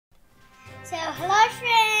Hello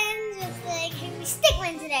friends, it's like Henry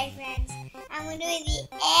Stickmin today friends, and we're doing the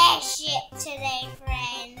airship today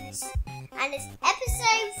friends, and it's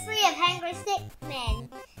episode 3 of Henry Stickmin.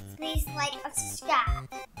 Please like and subscribe.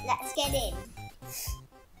 Let's get in.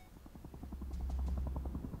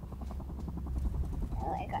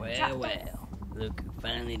 Well, look who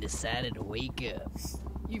finally decided to wake up.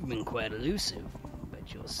 You've been quite elusive,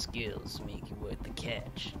 but your skills make you worth the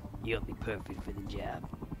catch. You'll be perfect for the job.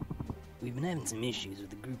 We've been having some issues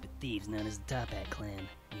with a group of thieves known as the Top Hat Clan.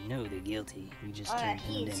 We know they're guilty, we just can't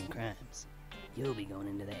pin them crimes. You'll be going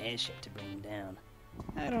into the airship to bring them down.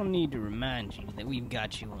 I don't need to remind you that we've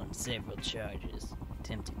got you on several charges.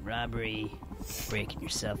 Attempted robbery, breaking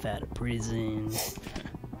yourself out of prison,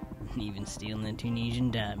 and even stealing a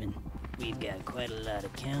Tunisian diamond. We've got quite a lot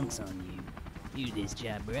of counts on you. Do this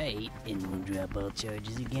job right, and we'll drop all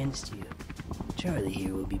charges against you. Charlie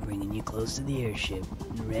here will be bringing you close to the airship.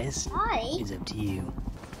 The rest is up to you.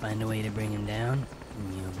 Find a way to bring him down,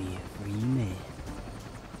 and you'll be a free man.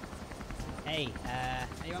 Hey, how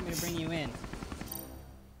do you want me to bring you in?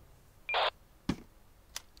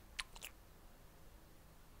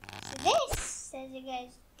 So this says it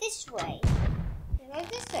goes this way. It goes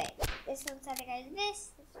this way. This one said it goes this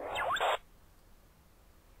way.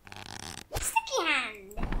 Sticky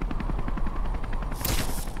hand!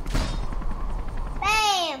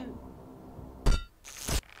 Bam!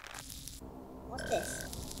 What's this?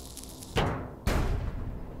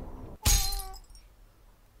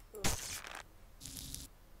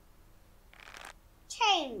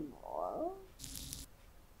 Chain ball.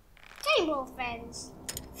 Chain ball, friends.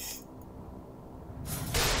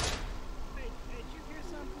 Hey, did you hear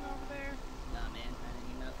something over there? Nah, man, I didn't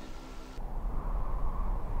hear nothing.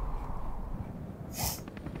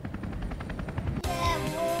 Yeah,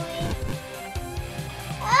 boy.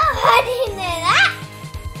 Oh, I didn't know that.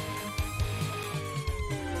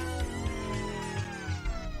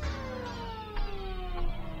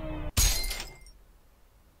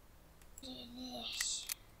 Do this.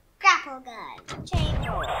 Grapple gun. Chain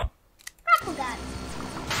ball. Grapple gun.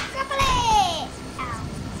 Grapple it. Ow.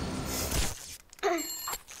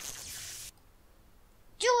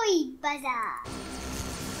 Joy buzzer.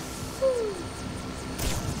 Woo.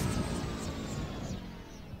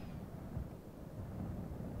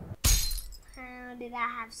 How did I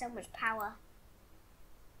have so much power?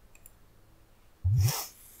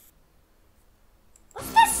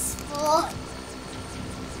 What's this for?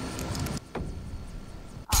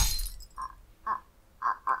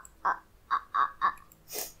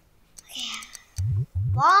 Okay.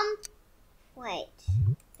 Bomb? Wait.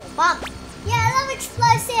 Bomb. Yeah, I love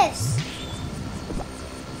explosives.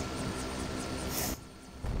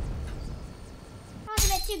 That was a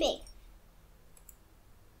bit too big.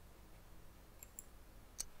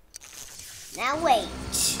 Now wait.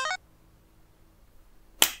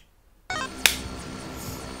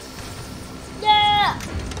 Yeah.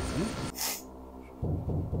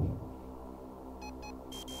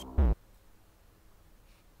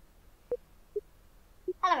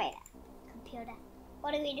 Elevator. Computer.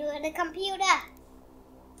 What do we do in the computer?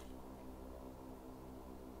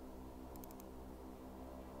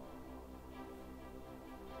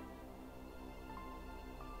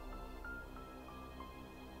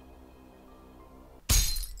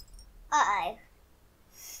 Uh-oh.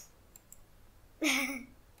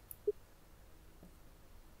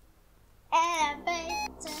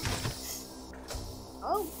 Elevator.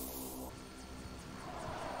 Oh.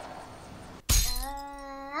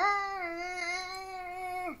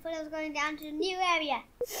 I thought I was going down to a new area.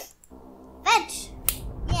 Vent.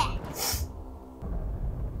 Yeah.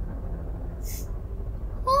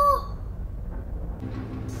 Oh.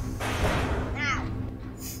 Now.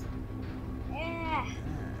 Yeah.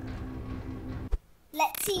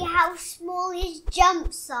 Let's see how small his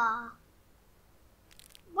jumps are.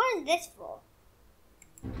 What is this for?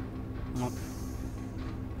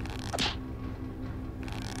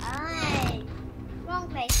 Aye. Wrong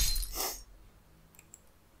place.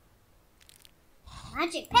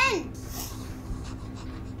 Magic pen.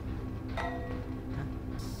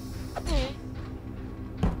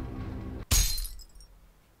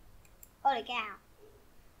 Holy cow.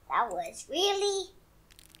 That was really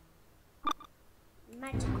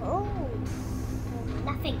magical.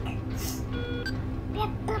 Nothing.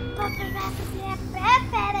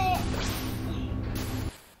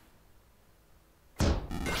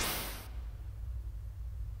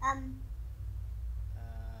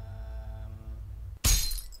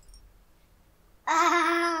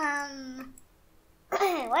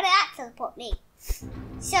 What did that teleport me?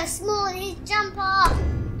 So small, his jump off.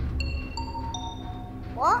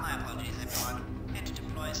 What? My apologies, everyone. Had to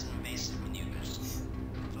deploy some invasive maneuvers.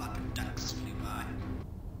 A flock of ducks flew by.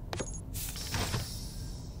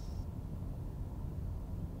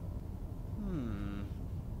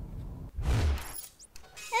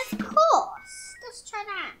 Of course. Let's try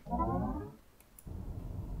that.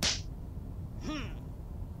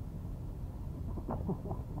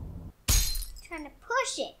 Trying to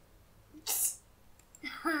push it.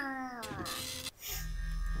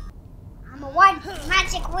 I'm a white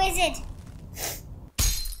magic wizard.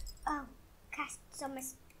 Oh, cast it on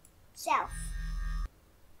myself.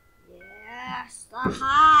 Yes, the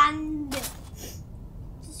hand.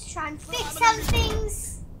 Just try and fix some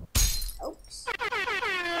things. Oops.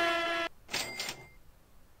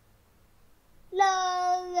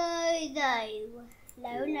 Low, low, low.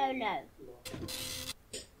 Low, low, low.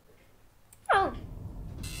 Oh.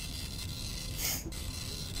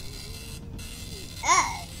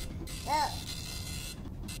 Oh.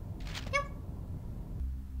 Nope.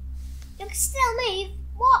 You can still move.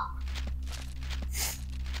 What?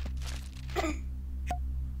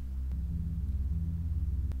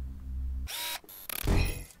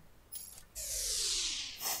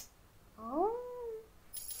 Oh.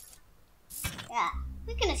 Yeah.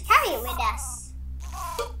 We can just carry it with us.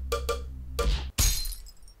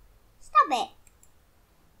 Stop it.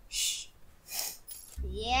 Shh.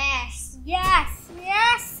 Yes, yes,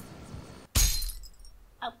 yes.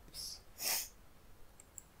 Oops.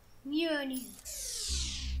 You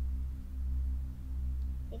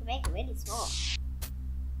can make it really small.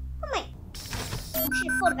 Oh my. I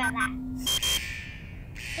should have thought about that.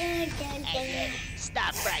 Hey,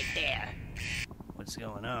 stop right there. What's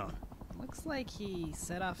going on? Looks like he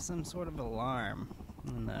set off some sort of alarm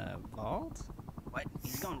in the vault. What?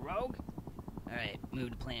 He's going rogue? Alright,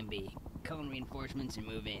 move to plan B. Call in reinforcements and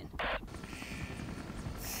move in.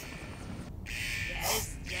 Yeah, this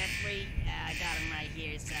is Jeffrey. I got him right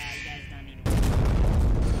here, so you guys don't need to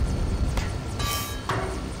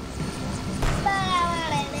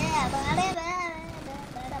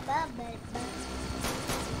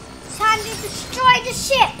Time to destroy the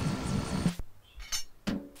ship!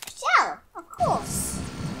 Shell, of course.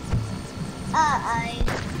 Uh-oh.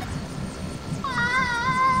 Ah!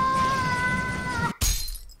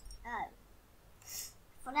 Oh.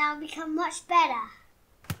 Well, that will become much better.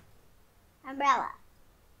 Umbrella.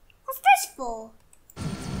 What's this for?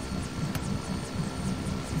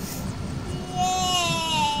 Yay!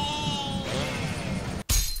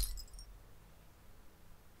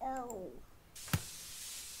 Oh.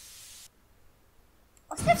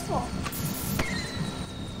 What's this for?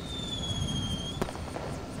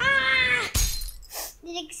 Ah!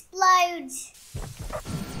 It explodes.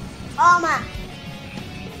 Armor.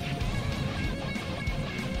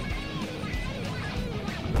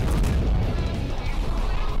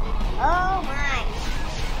 Oh my.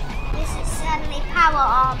 This is certainly power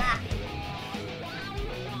armor.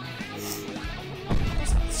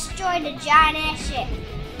 Let's destroy the giant airship.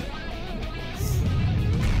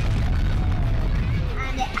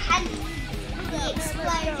 And it had the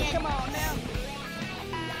explosion. Come on now.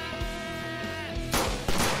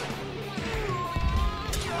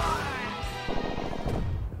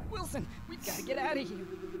 Wilson, we've got to get out of here.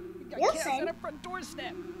 We've got chaos Wilson? at our front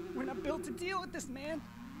doorstep. We're not built to deal with this, man.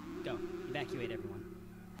 Go, evacuate everyone.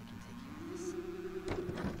 I can take care of this.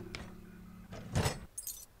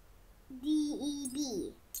 DEB.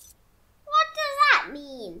 What does that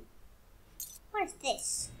mean? What is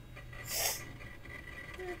this?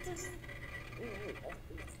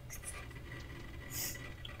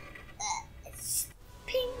 It's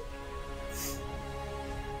pink.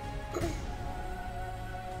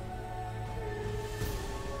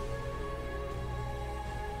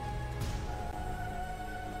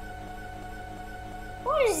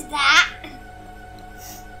 What is that?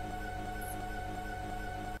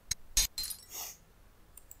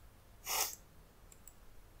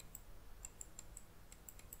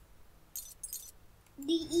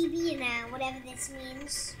 DEB now, whatever this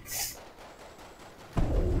means.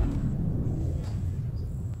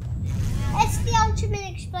 It's the ultimate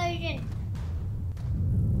explosion.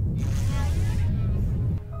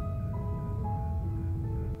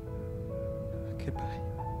 Goodbye.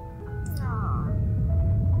 Aww.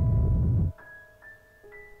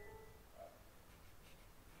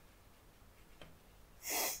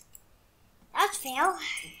 That's fail.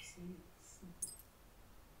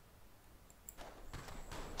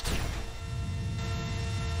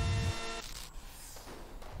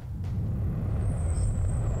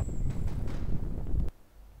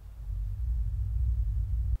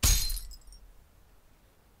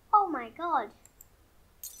 Oh my god.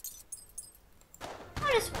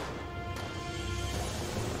 What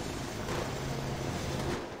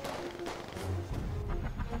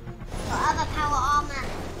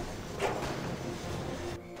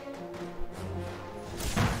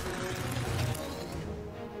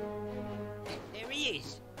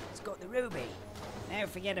is! It's got the ruby. Now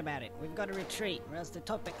forget about it. We've got to retreat, or else the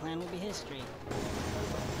Topic clan will be history.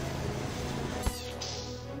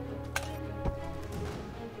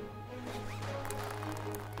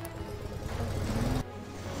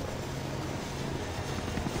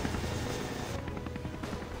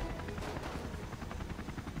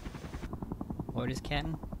 Orders,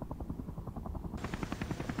 Captain?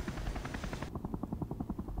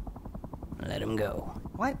 Let him go.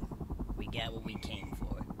 What? We got what we came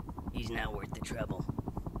for. He's not worth the trouble.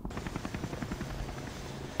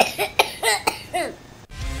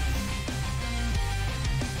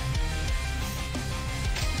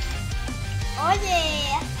 Oh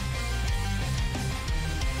yeah!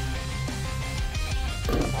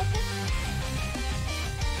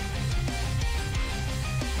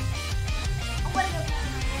 I'm gonna go put on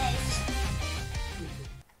my legs.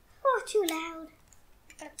 Oh, too loud.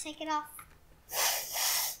 Gotta take it off.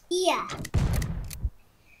 Yeah.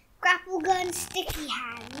 Grapple gun, sticky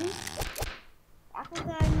hand. Grapple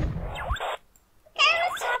gun. Okay,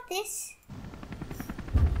 let's have this.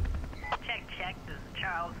 Check. This is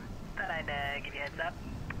Charles. Thought I'd give you a heads up.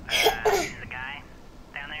 This is a guy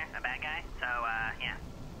down there, a bad guy. So, yeah.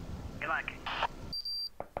 Good luck.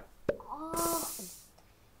 Oh.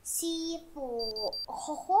 C4.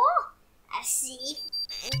 Oh, I see.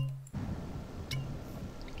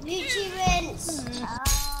 Nutrients.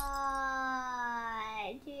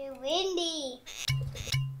 Too windy.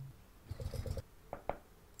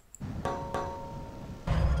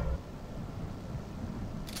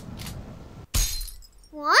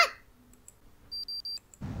 What?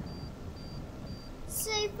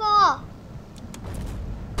 So far.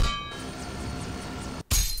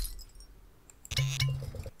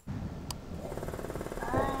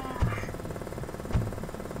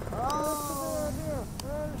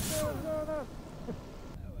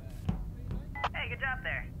 Hey, good job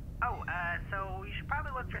there. Oh, so you should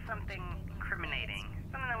probably look for something incriminating.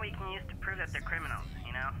 Something that we can use to prove that they're criminals,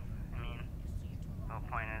 you know? I mean, the whole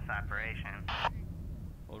point of this operation.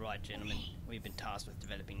 Alright, gentlemen. We've been tasked with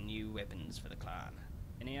developing new weapons for the clan.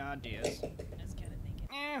 Any ideas? Let's get it thinking.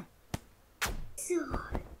 So,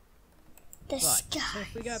 the Right, sky. so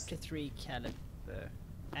if we go up to 3 caliber...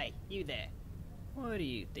 Hey, you there. What do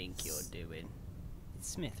you think you're doing? It's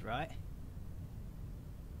Smith, right?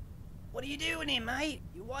 What are you doing here, mate?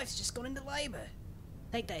 Your wife's just gone into labor.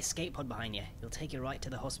 Take that escape pod behind you. It'll take you right to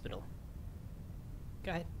the hospital.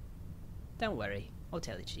 Go ahead. Don't worry. I'll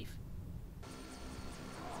tell the chief.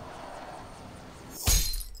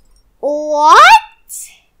 What?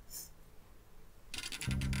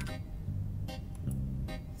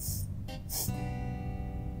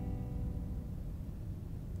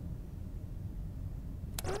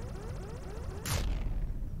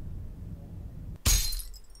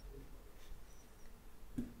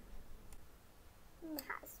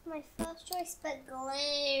 That's my first choice, but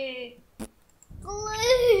glue.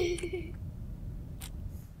 Glue.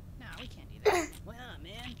 No, we can't do that. Why not,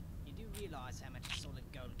 man? You do realize how much a solid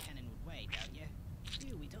gold cannon would weigh, don't you?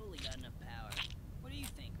 Dude, we totally got enough power. What do you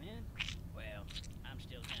think, man? Well, I'm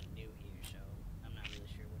still kind of new here, so I'm not really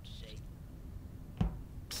sure what to say.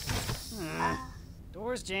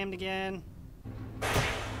 Door's jammed again.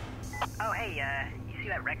 Oh, hey, you see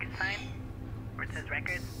that record sign? Where it says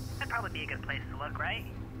record? That'd probably be a good place to look, right?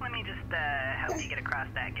 Let me just, help you get across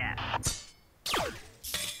that gap.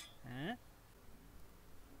 Huh?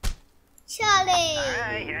 Charlie.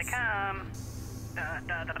 Alright, here I come. Da,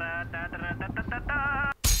 da, da, da, da, da, da, da, da,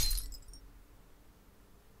 da.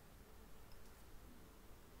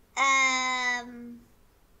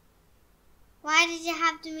 Why did you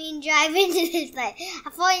have to mean drive into this place? I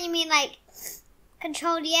thought you mean like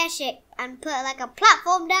control the airship and put like a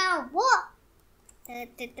platform down. What? Da,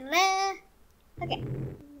 da, da, da. Okay.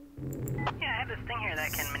 Yeah, I have this thing here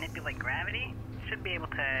that can manipulate gravity. Should be able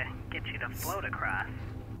to get you to float across.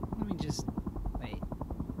 Let me just... wait.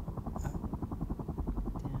 Up,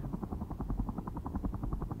 down.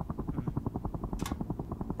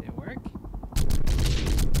 Did it work?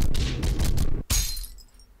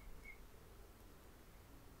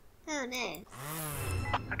 Oh no.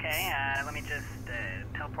 Okay, let me just,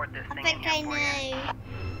 teleport this I thing think in I here for you.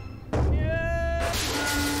 know. Yeah!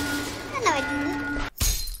 I know I didn't.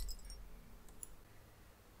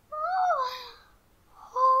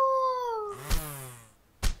 Oh.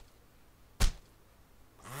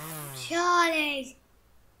 Charlie.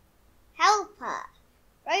 Helper.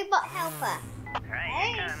 Robot helper. Alright,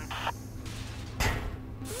 here it comes.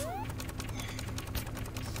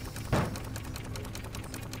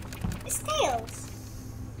 It's tails.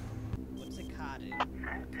 What's the card in? I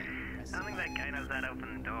don't think that guy knows how to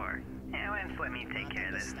open the door. Yeah, ahead and let me take care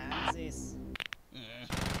of this. Understands this.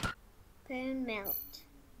 Bone melt.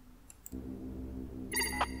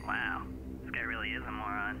 Wow, this guy really is a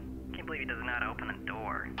moron. Can't believe he doesn't know how to open a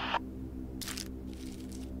door.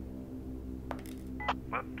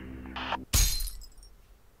 Whoops.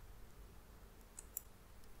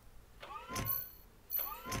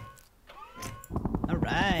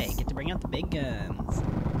 Alright, get to bring out the big guns.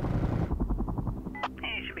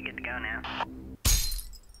 Hey, you should be good to go now.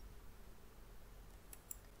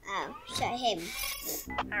 Oh, shot him.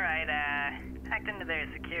 Alright, hacked into their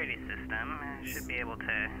security system. Should be able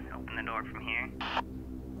to open the door from here.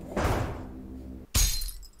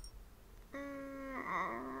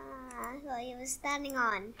 I thought he was standing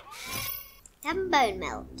on. Have bone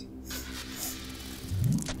melt.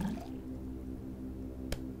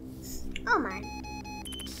 Oh man.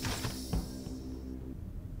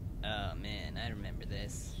 Oh man, I remember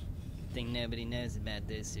this. Think nobody knows about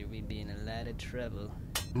this or we'd be in a lot of trouble.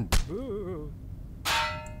 Ooh.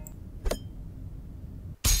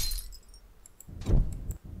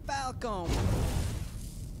 Falcon!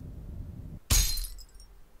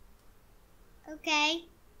 Okay.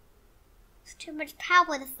 It's too much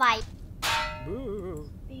power to fight. Ooh.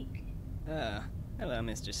 Oh, hello,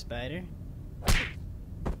 Mr. Spider.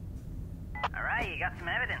 Alright, you got some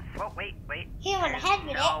evidence. Whoa, wait. He went ahead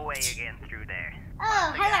with No it. way you're getting through there. Oh, Lots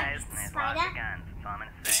of hello, guys, and there's lots Spider. of guns. That's all I'm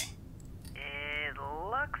gonna say. It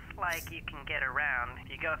looks like you can get around if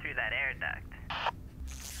you go through that air duct.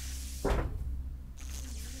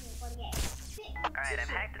 Alright, I've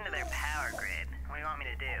hacked into their power grid. What do you want me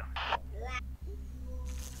to do?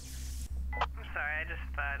 I'm sorry, I just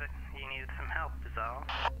thought you needed some help, is all.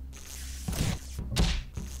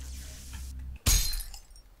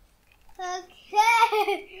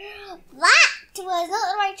 Okay. That was not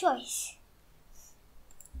the right choice.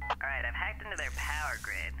 Alright, I've hacked into their power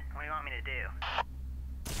grid. What do you want me to do?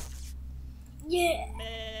 Yeah.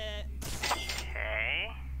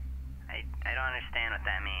 Okay. I don't understand what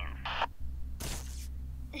that means.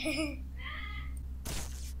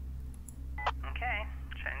 Okay,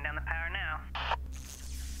 shutting down the power now.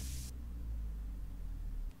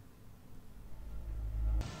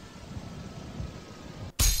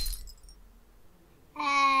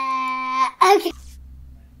 Okay.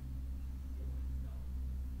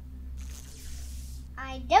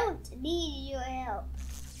 I don't need your help.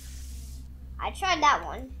 I tried that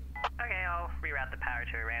one. Okay, I'll reroute the power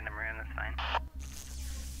to a random room, that's fine.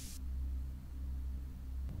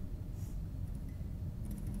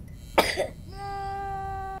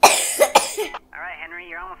 Alright, Henry,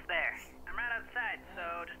 you're almost there. I'm right outside,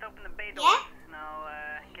 so just open the bay door, Yeah? and I'll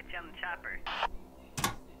get you on the chopper.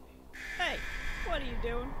 Hey, what are you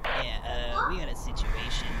doing? Yeah, we got a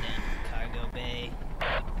situation down in the cargo bay.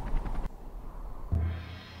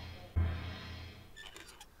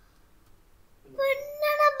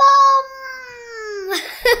 Banana bomb!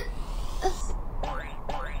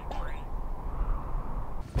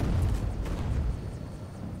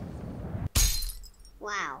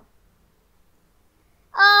 Wow.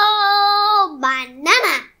 Oh,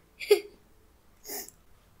 banana!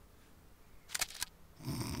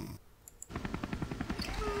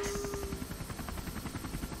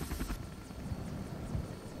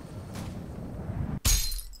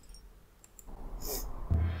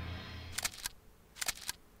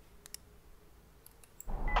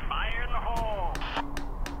 Fire in the hole!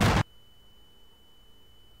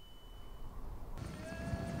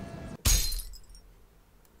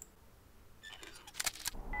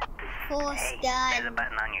 Force Hey, there's a done.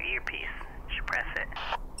 button on your earpiece. You should press it.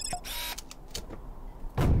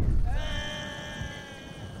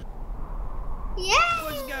 Yeah!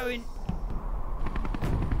 What's going?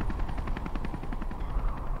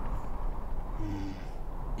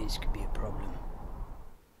 This could be a problem.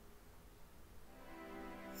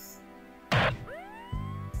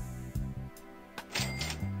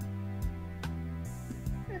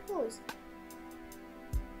 Of course.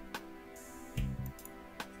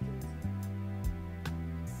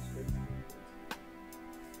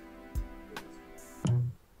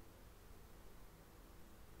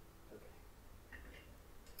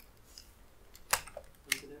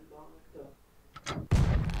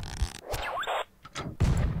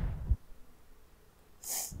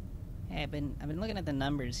 Hey, I've been looking at the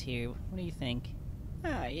numbers here. What do you think?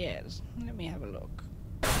 Ah, yes. Let me have a look.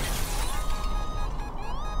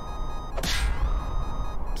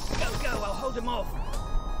 Go! I'll hold him off.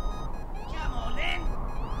 Come on, then.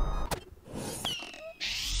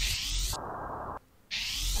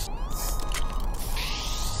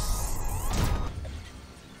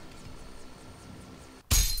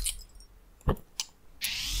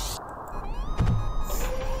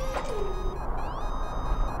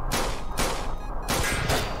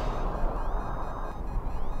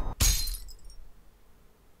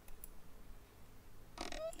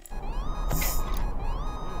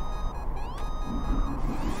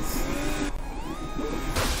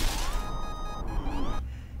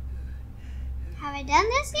 I done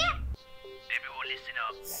this yet? Everyone listen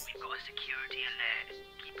up. We've got a security alert.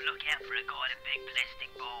 Keep a lookout for a guy in a big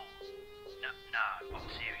plastic ball. No, I'm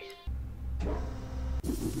serious.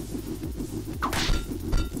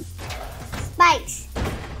 Spikes.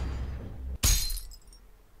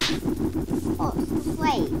 Oh,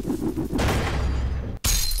 wait.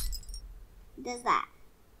 Does that?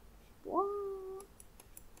 Whoa.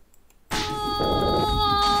 Oh,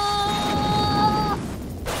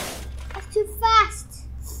 that's too fast.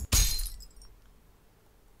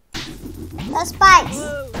 The spikes.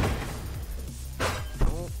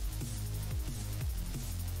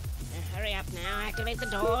 Hurry up now, activate the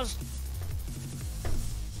doors.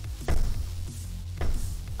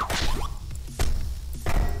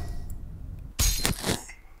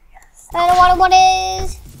 I don't know what it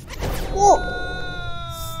is. Whoa.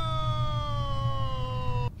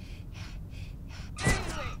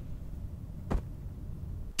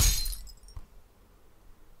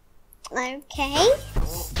 Okay.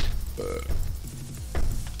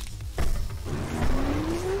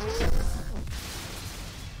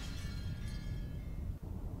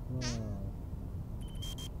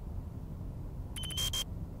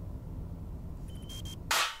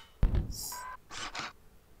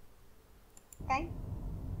 Okay.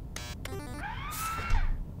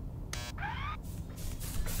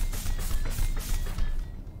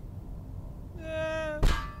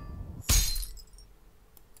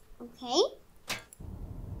 Okay.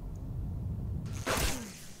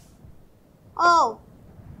 Oh.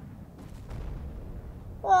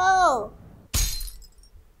 Whoa.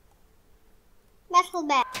 Metal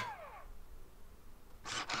bed.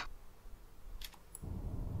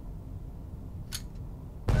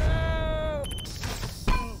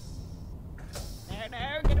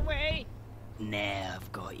 No, get away. Now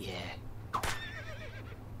I've got you.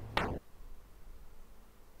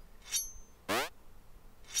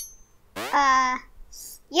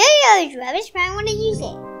 Yo-yo's rubbish, but I want to use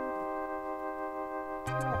it.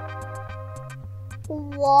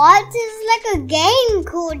 What? It's like a game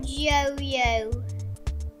called Yo-Yo.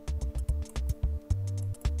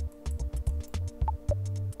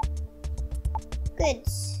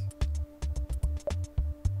 Goods.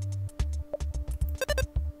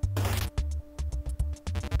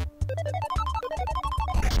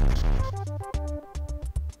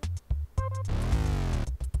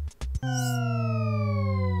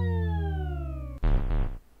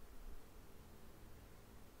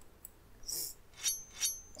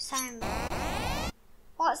 Simon,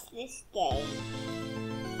 what's this game?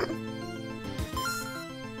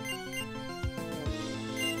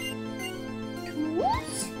 What?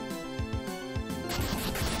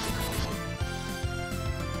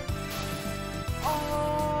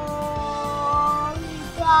 Oh,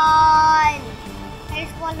 God! I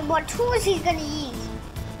just wondered what tools he's gonna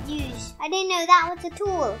use. I didn't know that was a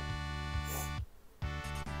tool.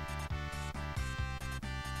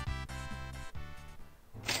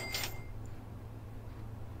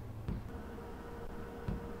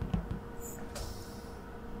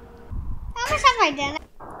 How much have I done?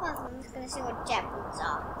 Oh, I'm just gonna see what javelins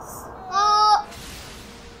are. Oh,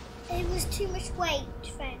 it was too much weight,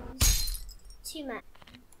 friends. Too much.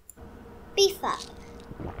 Beef up.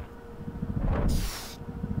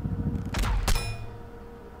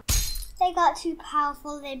 They got too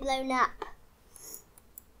powerful, they blown up.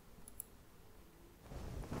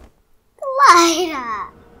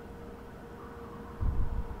 Glider!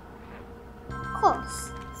 Of course.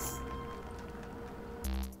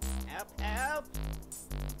 Help.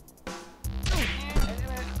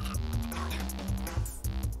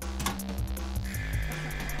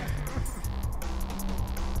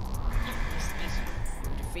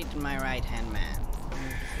 Defeated my right-hand man. You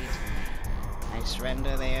defeated me. I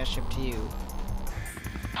surrender the airship to you.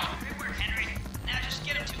 Good work, Henry. Now just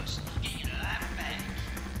get him to us. I'll get you to that bag.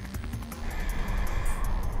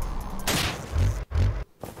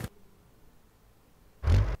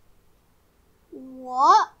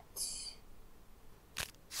 What?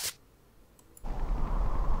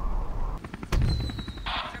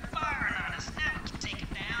 They're firing on us. Now we can take it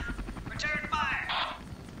down. Return fire.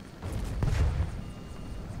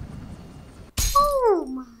 Oh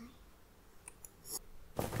my.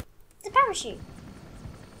 It's a parachute.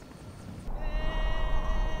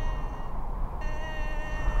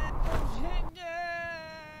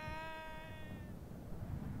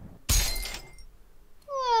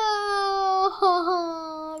 Oh.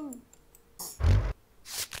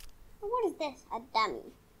 What is this? A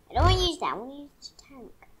dummy. I don't want to use that. I want to use the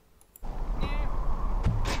tank.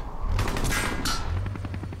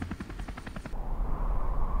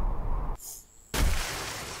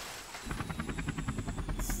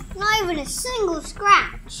 away with a single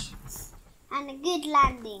scratch and a good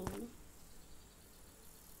landing.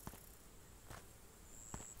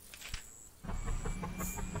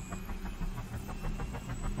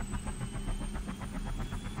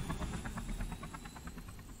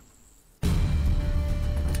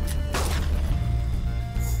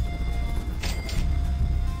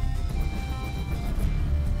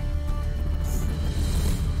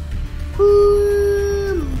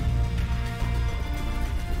 Boom!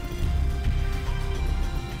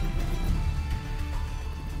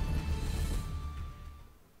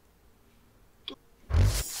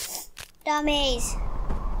 Dummies.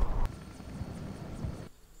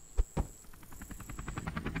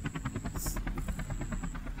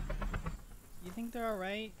 You think they're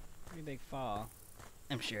alright? Pretty big fall.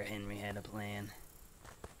 I'm sure Henry had a plan.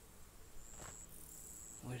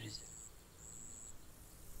 What is it?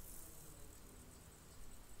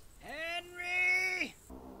 Henry!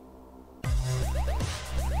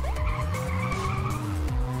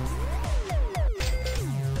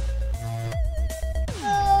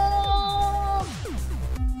 Oh!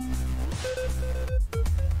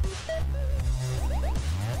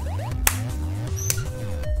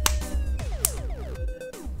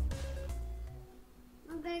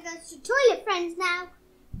 I'm gonna go to the toilet, friends, now.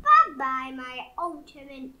 Bye-bye, my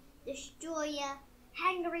ultimate destroyer.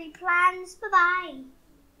 Hungry plans. Bye-bye.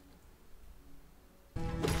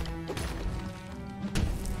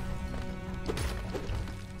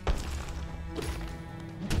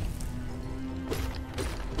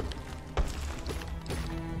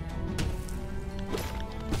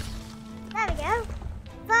 There we go.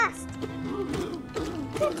 First,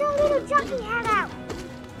 get your little jockey head out.